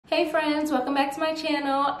Hey friends, welcome back to my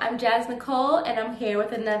channel. I'm Jas Nicole and I'm here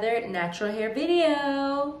with another natural hair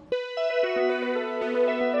video.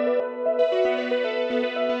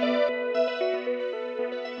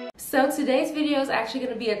 So today's video is actually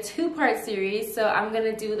going to be a two-part series. So I'm going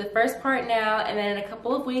to do the first part now, and then in a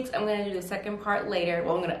couple of weeks I'm going to do the second part later.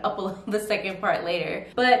 Well, I'm going to upload the second part later.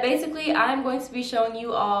 But basically I'm going to be showing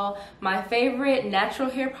you all my favorite natural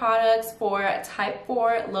hair products for type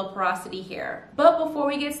 4 low porosity hair. But before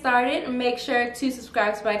we get started, make sure to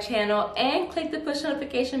subscribe to my channel and click the push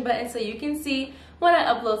notification button so you can see when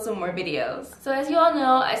I upload some more videos. So as you all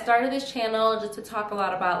know, I started this channel just to talk a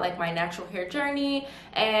lot about like my natural hair journey,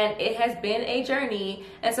 and it has been a journey.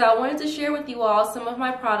 And so I wanted to share with you all some of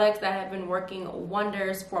my products that have been working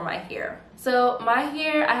wonders for my hair. So my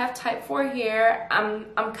hair, I have type 4 hair. I'm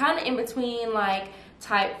kind of in between like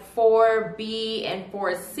type 4B and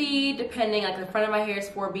 4C, depending. Like the front of my hair is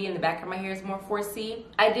 4B and the back of my hair is more 4C.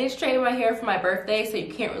 I did straighten my hair for my birthday, so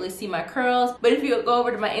you can't really see my curls, but if you go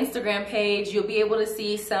over to my Instagram page, you'll be able to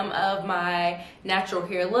see some of my natural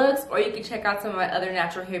hair looks, or you can check out some of my other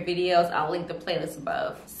natural hair videos. I'll link the playlist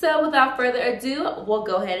above. So without further ado, we'll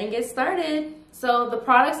go ahead and get started. So the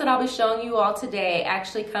products that I'll be showing you all today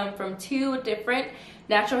actually come from two different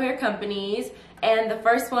natural hair companies. And the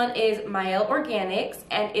first one is Mielle Organics,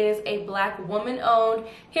 and it is a Black woman-owned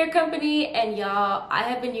hair company. And y'all, I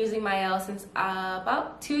have been using Mielle since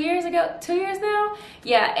about 2 years ago. 2 years now?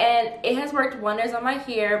 Yeah, and it has worked wonders on my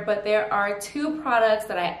hair, but there are two products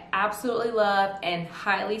that I absolutely love and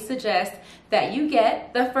highly suggest that you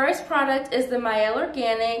get. The first product is the Mielle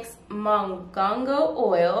Organics Mongongo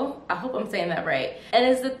Oil. I hope I'm saying that right. And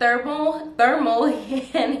it's the thermal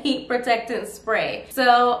and heat protectant spray.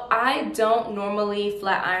 So I don't normally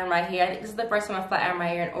flat iron my hair. I think this is the first time I flat iron my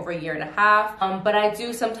hair in over a year and a half. But I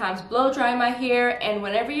do sometimes blow dry my hair, and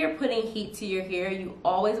whenever you're putting heat to your hair, you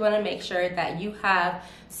always want to make sure that you have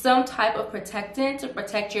some type of protectant to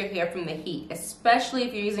protect your hair from the heat, especially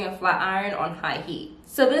if you're using a flat iron on high heat.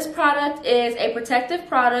 So this product is a protective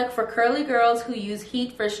product for curly girls who use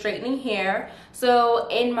heat for straightening hair. So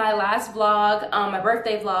in my last vlog, my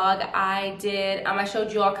birthday vlog, I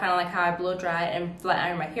showed you all kind of like how I blow dry and flat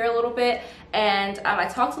iron my hair a little bit. And I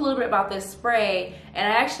talked a little bit about this spray, and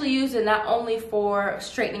I actually use it not only for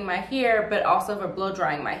straightening my hair, but also for blow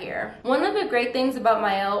drying my hair. One of the great things about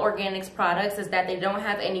Mielle Organics products is that they don't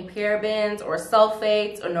have any parabens or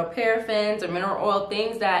sulfates or no paraffins or mineral oil,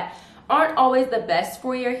 things that aren't always the best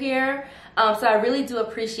for your hair. So I really do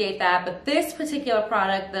appreciate that. But this particular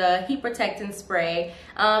product, the heat protectant spray,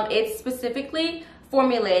 it's specifically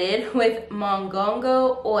formulated with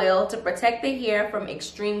mongongo oil to protect the hair from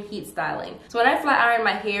extreme heat styling. So when I flat iron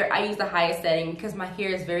my hair, I use the highest setting because my hair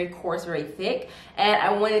is very coarse, very thick, and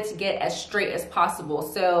I wanted to get as straight as possible.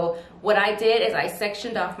 So what I did is I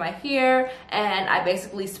sectioned off my hair, and I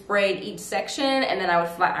basically sprayed each section, and then I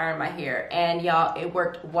would flat iron my hair. And y'all, it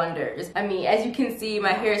worked wonders. I mean, as you can see,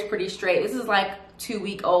 my hair is pretty straight. This is like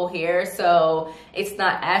 2-week-old hair, so it's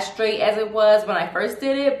not as straight as it was when I first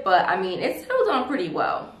did it, but I mean, it's held on pretty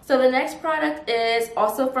well. So the next product is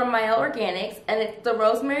also from Mielle Organics, and it's the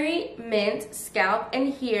Rosemary Mint Scalp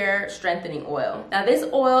and Hair Strengthening Oil. Now this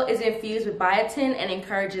oil is infused with biotin and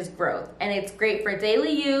encourages growth, and it's great for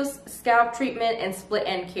daily use, scalp treatment, and split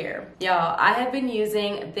end care. Y'all, I have been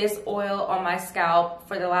using this oil on my scalp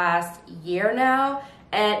for the last year now,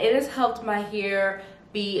 and it has helped my hair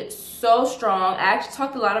be so strong. I actually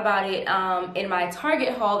talked a lot about it in my Target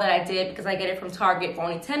haul that I did, because I get it from Target for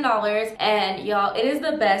only $10, and y'all, it is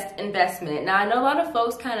the best investment. Now I know a lot of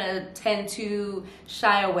folks kind of tend to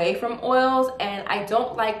shy away from oils, and I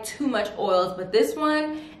don't like too much oils, but this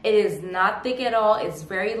one, it is not thick at all. It's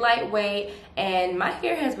very lightweight, and my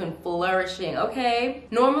hair has been flourishing, okay?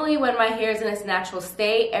 Normally when my hair is in its natural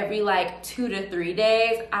state, every like 2 to 3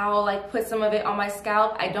 days, I'll like put some of it on my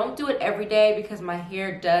scalp. I don't do it every day because my hair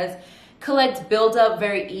does collect buildup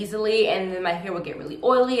very easily, and then my hair will get really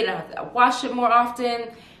oily and I have to wash it more often.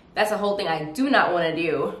 That's a whole thing I do not want to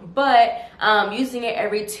do. But using it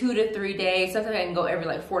every 2 to 3 days, sometimes I can go every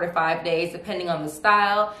like 4 to 5 days depending on the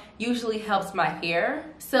style, usually helps my hair.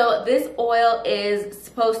 So this oil is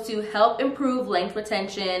supposed to help improve length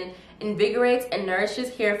retention, invigorates and nourishes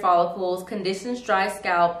hair follicles, conditions dry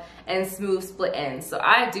scalp, and smooth split ends. So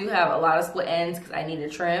I do have a lot of split ends because I need a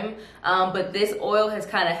trim, but this oil has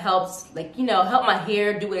kind of helped, like, you know, help my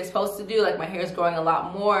hair do what it's supposed to do. Like, my hair is growing a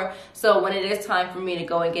lot more, so when it is time for me to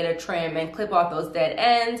go and get a trim and clip off those dead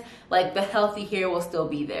ends, like, the healthy hair will still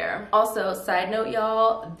be there. Also, side note,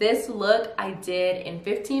 y'all, this look I did in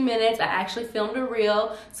 15 minutes. I actually filmed a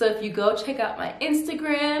reel, so if you go check out my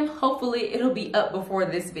Instagram, hopefully it'll be up before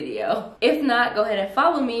this video. If not, go ahead and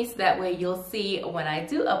follow me so that way you'll see when I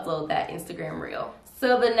do upload that Instagram reel.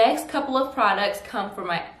 So the next couple of products come from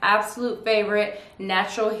my absolute favorite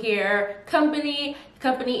natural hair company. The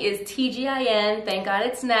company is TGIN. Thank God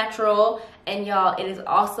it's natural. And y'all, it is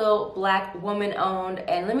also Black woman owned.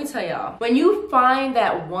 And let me tell y'all, when you find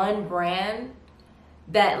that one brand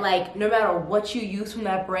that, like, no matter what you use from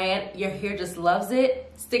that brand, your hair just loves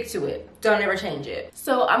it, stick to it. Don't ever change it.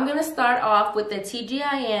 So I'm gonna start off with the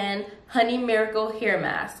TGIN Honey Miracle Hair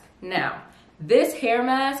Mask. Now, this hair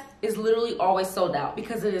mask is literally always sold out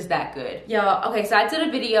because it is that good. Y'all, okay, so I did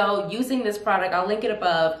a video using this product. I'll link it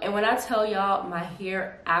above. And when I tell y'all, my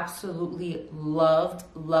hair absolutely loved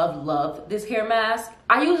this hair mask.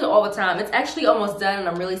 I use it all the time. It's actually almost done and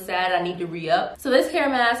I'm really sad. I need to re-up. So this hair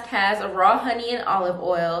mask has a raw honey and olive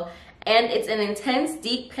oil, and it's an intense,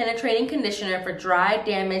 deep penetrating conditioner for dry,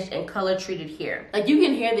 damaged, and color treated hair. Like, you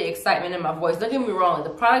can hear the excitement in my voice. Don't get me wrong, the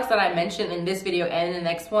products that I mentioned in this video and in the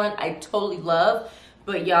next one, I totally love.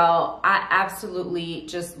 But y'all, I absolutely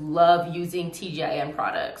just love using TGIN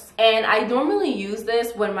products. And I normally use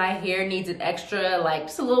this when my hair needs an extra, like,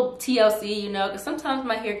 just a little TLC, you know, because sometimes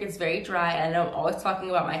my hair gets very dry and I know I'm always talking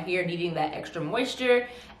about my hair needing that extra moisture.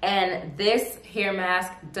 And this hair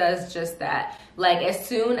mask does just that. Like, as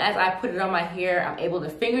soon as I put it on my hair, I'm able to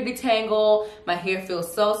finger detangle. My hair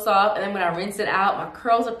feels so soft. And then when I rinse it out, my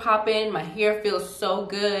curls are popping. My hair feels so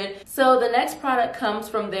good. So the next product comes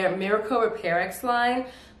from their Miracle Repair X line.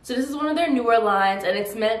 So this is one of their newer lines, and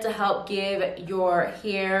it's meant to help give your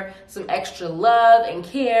hair some extra love and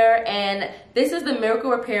care. And this is the Miracle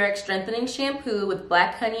Repair X Strengthening Shampoo with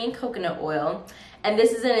black honey and coconut oil. And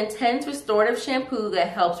this is an intense restorative shampoo that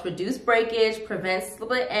helps reduce breakage, prevents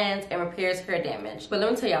split ends, and repairs hair damage. But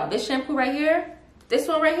let me tell y'all, this shampoo right here, this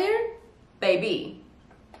one right here, baby,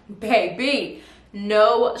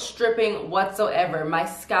 no stripping whatsoever. My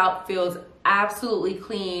scalp feels absolutely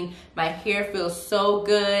clean. My hair feels so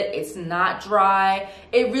good. It's not dry.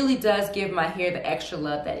 It really does give my hair the extra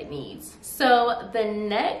love that it needs. So the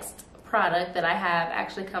next product that I have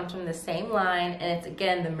actually comes from the same line, and it's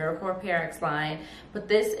again the Miracle Repair X line, but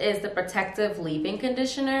this is the Protective Leave-In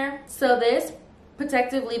Conditioner. So this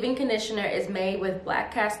Protective Leave-In Conditioner is made with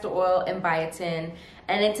black castor oil and biotin,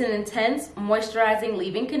 and it's an intense moisturizing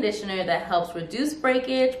leave-in conditioner that helps reduce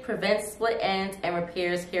breakage, prevents split ends, and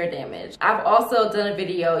repairs hair damage. I've also done a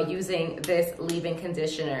video using this leave-in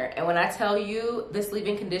conditioner, and when I tell you this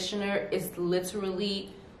leave-in conditioner is literally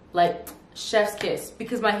like chef's kiss,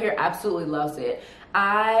 because my hair absolutely loves it.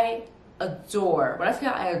 I adore, when I say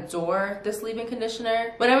I adore this leave-in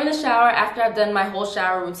conditioner, when I'm in the shower, after I've done my whole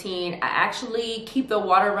shower routine, I actually keep the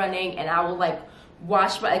water running and I will like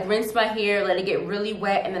rinse my hair, let it get really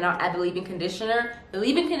wet, and then I'll add the leave-in conditioner. The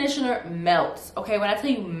leave-in conditioner melts, okay? When I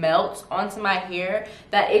tell you melts onto my hair,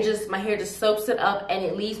 that my hair just soaks it up and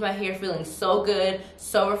it leaves my hair feeling so good,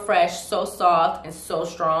 so refreshed, so soft, and so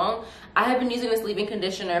strong. I have been using this leave-in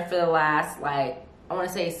conditioner for the last, like, I wanna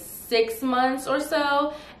say 6 months or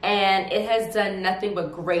so, and it has done nothing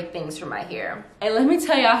but great things for my hair. And let me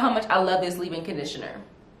tell y'all how much I love this leave-in conditioner.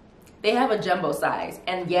 They have a jumbo size,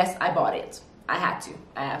 and yes, I bought it. I had to.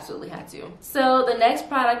 I absolutely had to. So the next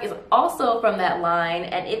product is also from that line,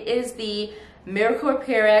 and it is the Miracle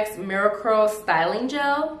Repair X Miracle Styling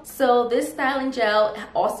Gel. So this styling gel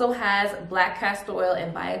also has black castor oil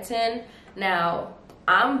and biotin. Now,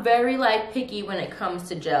 I'm very like picky when it comes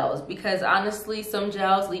to gels, because honestly, some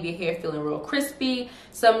gels leave your hair feeling real crispy.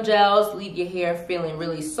 Some gels leave your hair feeling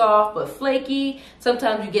really soft but flaky.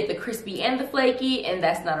 Sometimes you get the crispy and the flaky, and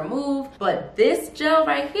that's not a move. But this gel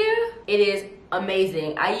right here, it is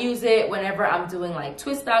amazing. I use it whenever I'm doing like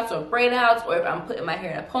twist outs or braid outs, or if I'm putting my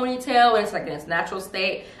hair in a ponytail and it's like in its natural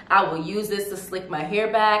state. I will use this to slick my hair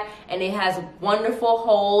back, and it has wonderful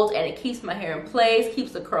hold and it keeps my hair in place,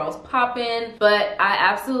 keeps the curls popping. But I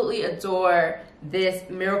absolutely adore this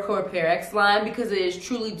Miracle Repair X line because it is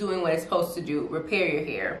truly doing what it's supposed to do, repair your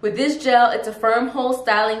hair. With this gel, it's a firm hold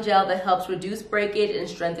styling gel that helps reduce breakage and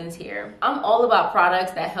strengthens hair. I'm all about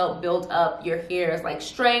products that help build up your hair's like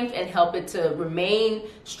strength and help it to remain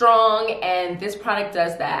strong, and this product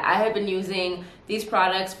does that. I have been using these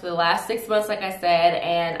products for the last 6 months, like I said,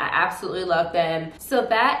 and I absolutely love them. So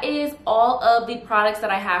that is all of the products that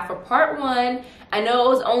I have for part 1. I know it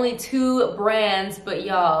was only 2 brands, but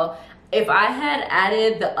y'all, if I had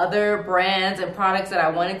added the other brands and products that I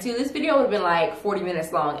wanted to, this video would have been like 40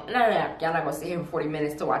 minutes long. No, y'all not gonna sit here for 40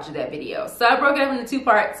 minutes to watch that video. So I broke it up into 2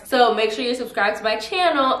 parts. So make sure you're subscribed to my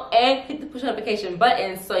channel and hit the push notification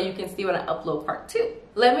button so you can see when I upload part 2.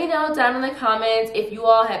 Let me know down in the comments if you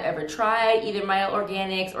all have ever tried either Mielle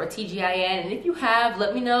Organics or TGIN, and if you have,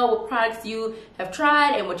 let me know what products you have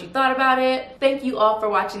tried and what you thought about it. Thank you all for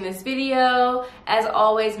watching this video. As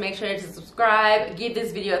always, make sure to subscribe, give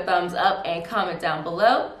this video a thumbs up, and comment down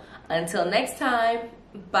below. Until next time,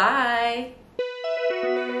 bye.